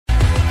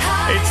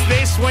It's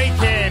this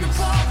weekend.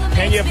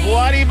 Can you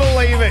bloody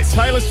believe it?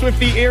 Taylor Swift,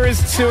 the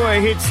Eras Tour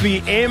hits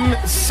the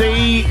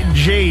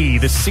MCG,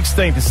 the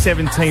 16th, the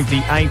 17th, the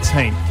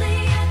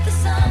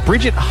 18th.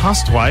 Bridget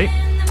Hustwaite,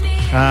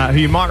 who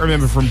you might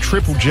remember from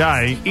Triple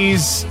J,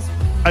 is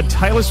a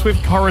Taylor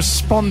Swift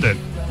correspondent.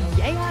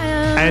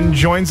 And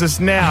joins us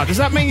now. Does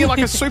that mean you're like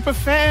a super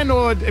fan,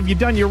 or have you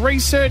done your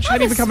research? How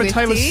do you become a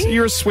Taylor?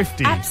 You're a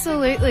Swiftie.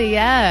 Absolutely,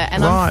 yeah.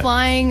 And right. I'm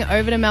flying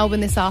over to Melbourne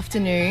this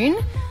afternoon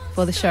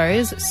for the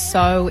shows.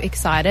 So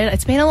excited.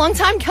 It's been a long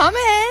time coming.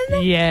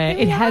 Yeah,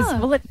 it has.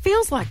 Well, it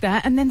feels like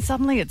that, and then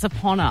suddenly it's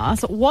upon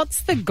us.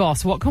 What's the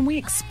goss? What can we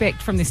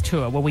expect from this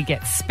tour? Will we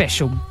get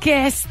special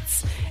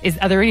guests?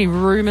 Are there any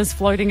rumours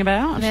floating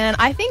about? Man,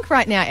 I think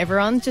right now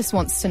everyone just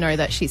wants to know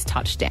that she's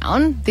touched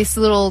down. This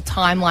little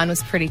timeline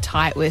was pretty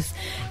tight with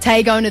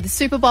Tay going to the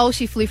Super Bowl.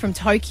 She flew from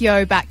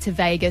Tokyo back to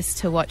Vegas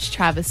to watch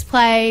Travis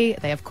play.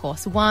 They, of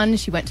course, won.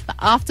 She went to the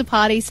after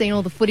party, seen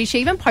all the footage. She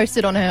even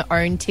posted on her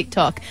own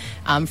TikTok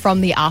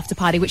from the after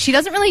party, which she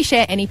doesn't really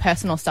share any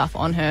personal stuff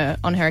on her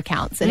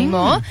accounts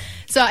anymore.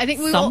 So I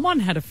think someone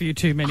had a few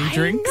too many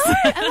drinks. I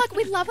know. And like,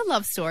 we love a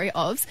love story,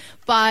 Ovs,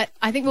 but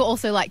I think we're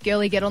also like,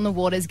 girly, get on the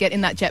waters, get in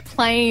that jet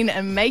plane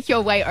and make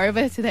your way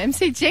over to the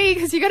MCG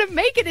because you got to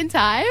make it in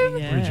time.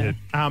 Yeah. Bridget,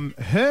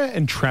 her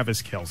and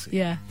Travis Kelce.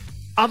 Yeah.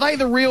 Are they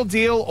the real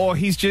deal, or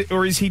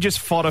is he just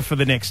fodder for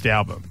the next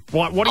album?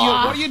 What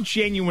are your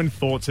genuine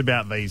thoughts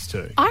about these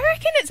two? I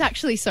reckon it's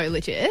actually so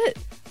legit.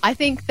 I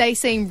think they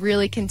seem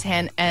really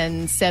content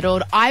and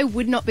settled. I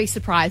would not be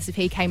surprised if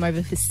he came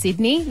over for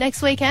Sydney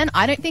next weekend.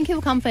 I don't think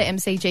he'll come for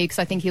MCG because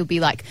I think he'll be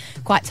like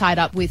quite tied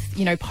up with,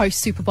 post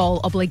Super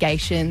Bowl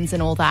obligations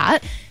and all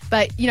that.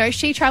 But,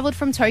 she travelled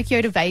from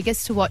Tokyo to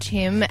Vegas to watch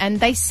him,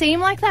 and they seem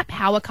like that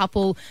power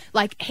couple.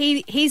 Like,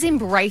 he's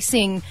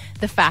embracing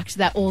the fact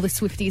that all the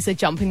Swifties are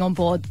jumping on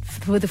board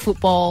for the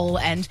football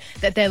and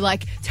that they're,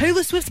 like,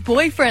 Taylor Swift's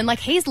boyfriend. Like,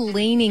 he's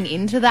leaning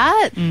into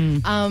that.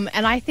 And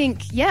I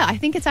think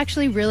it's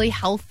actually really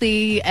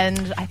healthy,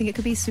 and I think it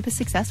could be super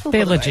successful.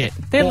 They're legit.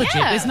 They're legit.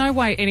 There's no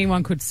way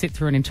anyone could sit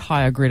through an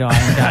entire Gridiron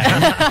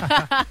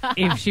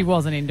game if she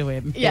wasn't into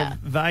him. Yeah.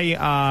 They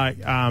are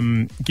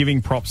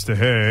giving props to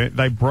her.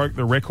 They broke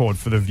the record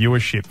for the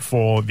viewership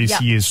for this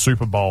year's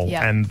Super Bowl,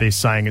 and they're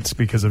saying it's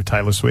because of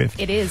Taylor Swift.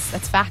 It is.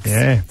 That's facts.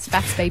 Yeah. It's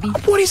facts, baby.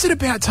 What is it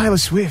about Taylor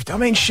Swift? I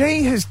mean,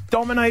 she has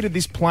dominated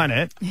this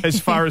planet as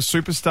far as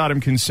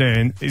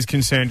superstardom is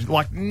concerned.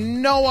 Like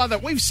no other.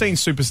 We've seen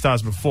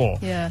superstars before,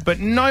 but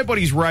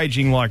nobody's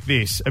raging like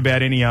this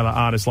about any other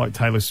artist like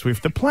Taylor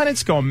Swift. The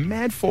planet's gone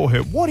mad for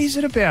her. What is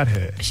it about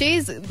her?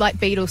 She's like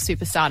Beatles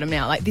superstardom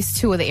now. Like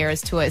this tour, the Eras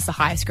Tour, is the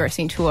highest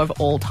grossing tour of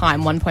all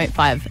time,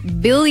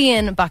 1.5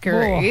 billion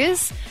buckaroos.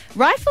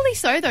 Rightfully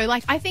so, though.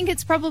 Like, I think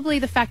it's probably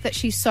the fact that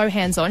she's so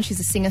hands-on.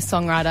 She's a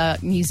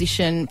singer-songwriter,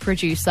 musician,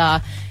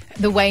 producer.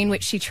 The way in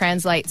which she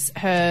translates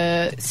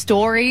her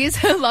stories,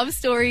 her love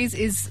stories,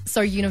 is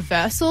so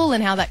universal,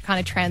 and how that kind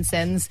of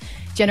transcends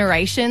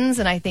generations.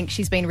 And I think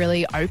she's been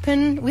really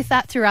open with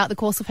that throughout the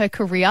course of her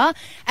career.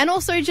 And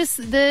also just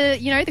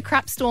the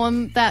crap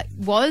storm that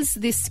was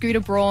this Scooter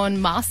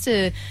Braun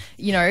master,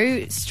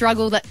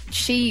 struggle that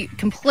she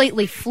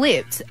completely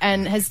flipped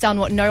and has done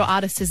what no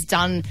artist has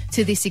done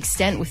to this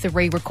extent with the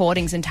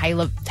re-recordings and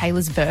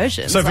Taylor's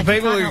versions. So for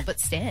people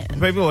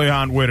who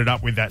aren't worded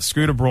up with that,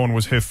 Scooter Braun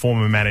was her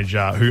former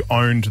manager who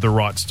owned the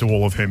rights to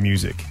all of her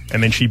music,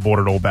 and then she bought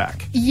it all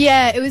back.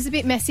 Yeah, it was a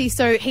bit messy.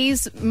 So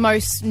he's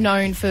most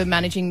known for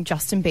managing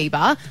Justin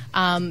Bieber,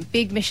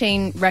 Big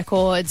Machine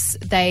Records.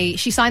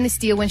 She signed this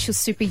deal when she was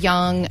super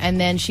young, and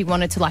then she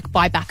wanted to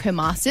buy back her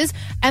masters,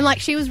 and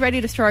she was ready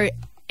to throw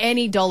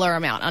any dollar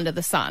amount under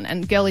the sun,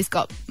 and girlie's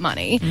got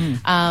money.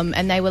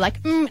 And they were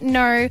like,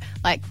 no,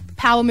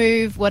 power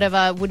move,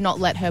 whatever, would not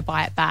let her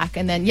buy it back.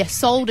 And then,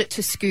 sold it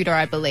to Scooter,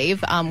 I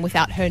believe,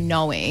 without her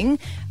knowing,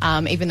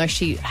 even though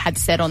she had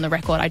said on the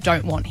record, I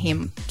don't want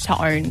him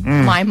to own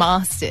my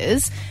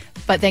masters.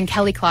 But then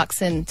Kelly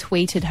Clarkson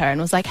tweeted her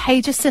and was like,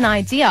 hey, just an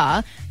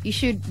idea. You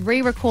should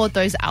re-record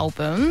those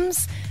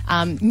albums,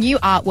 new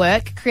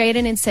artwork, create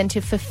an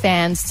incentive for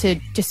fans to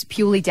just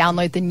purely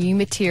download the new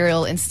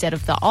material instead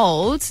of the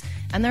old,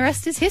 and the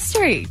rest is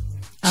history.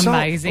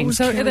 Amazing.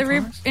 So are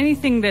there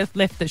anything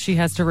left that she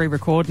has to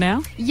re-record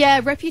now?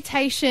 Yeah,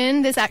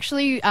 Reputation. There's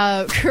actually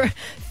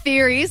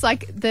theories,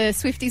 like the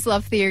Swifties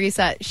love theories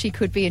that she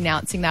could be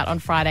announcing that on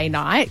Friday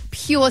night.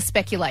 Pure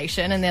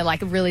speculation, and they're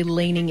really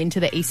leaning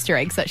into the Easter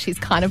eggs that she's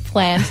kind of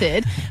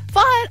planted.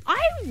 But I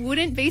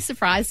wouldn't be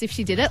surprised if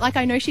she did it.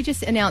 I know she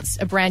just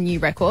announced a brand new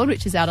record,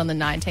 which is out on the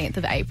 19th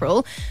of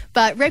April.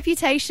 But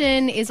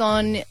Reputation is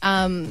on,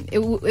 it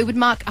would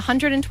mark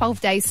 112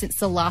 days since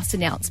the last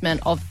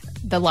announcement of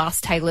the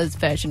last Taylor's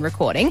version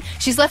recording.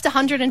 She's left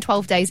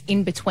 112 days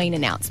in between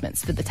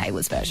announcements for the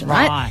Taylor's version,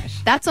 right?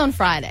 That's on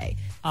Friday.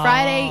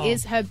 Friday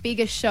is her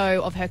biggest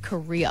show of her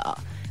career.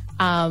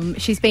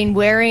 She's been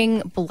wearing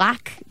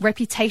black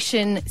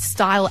Reputation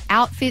style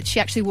outfits. She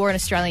actually wore an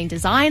Australian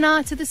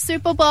designer to the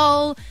Super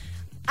Bowl.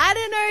 I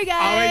don't know, Oh,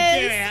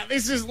 guys. get out.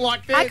 This is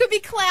like I could be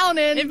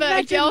clowning, but a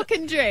Imagine- girl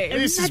can dream.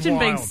 This is Imagine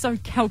being wild. so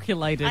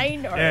calculated. I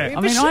know. Yeah.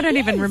 I mean, I don't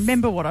even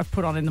remember what I've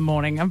put on in the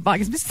morning. I'm like,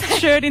 is this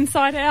shirt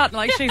inside out?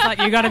 Like, she's like,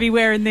 you got to be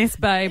wearing this,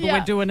 babe. Yeah.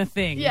 We're doing a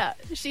thing. Yeah,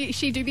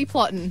 she do be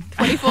plotting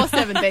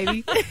 24/7,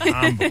 baby.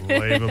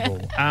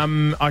 Unbelievable.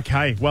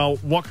 Okay, well,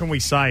 what can we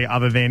say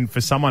other than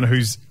for someone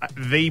who's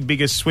the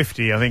biggest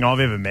Swiftie I think I've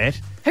ever met?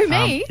 Who,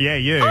 me? Yeah,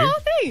 you. Oh,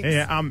 thanks.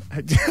 Yeah,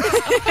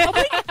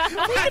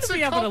 that's a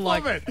Be able to,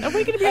 like, compliment. are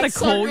we going to be able That's to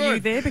so call you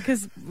good. there?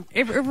 Because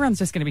everyone's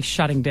just going to be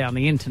shutting down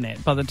the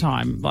internet by the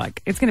time,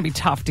 like, it's going to be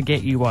tough to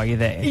get you while you're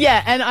there.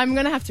 Yeah, and I'm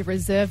going to have to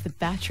reserve the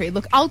battery.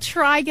 Look, I'll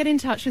try get in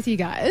touch with you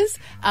guys,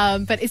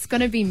 but it's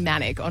going to be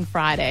manic on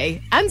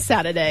Friday and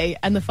Saturday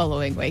and the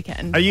following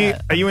weekend. Are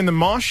you in the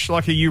mosh?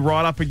 Like, are you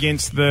right up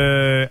against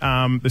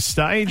the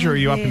stage, or are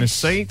you up in the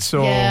seats?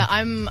 Or Yeah,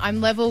 I'm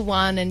level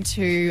 1 and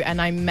 2,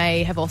 and I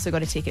may have also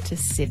got a ticket to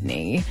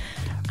Sydney.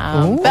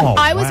 But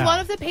I was wow. one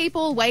of the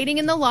people waiting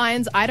in the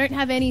lines. I don't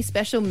have any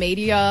special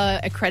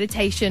media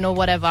accreditation or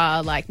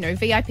whatever, like no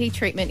VIP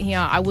treatment here.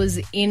 I was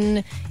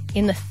in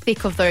the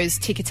thick of those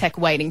Ticketek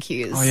waiting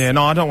queues. Oh yeah,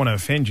 no, I don't want to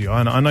offend you.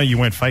 I know you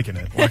weren't faking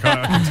it. Like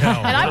I can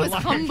tell. And I was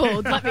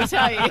humbled, let me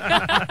tell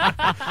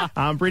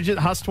you. Bridget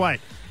Hustwaite,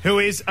 who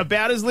is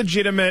about as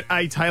legitimate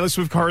a Taylor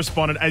Swift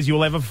correspondent as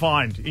you'll ever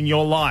find in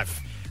your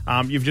life.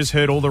 You've just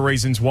heard all the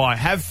reasons why.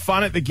 Have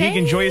fun at the gig,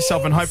 enjoy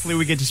yourself, and hopefully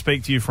we get to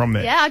speak to you from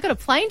there. Yeah, I got a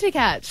plane to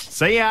catch.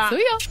 See ya.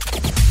 See ya.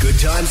 Good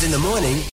times in the morning.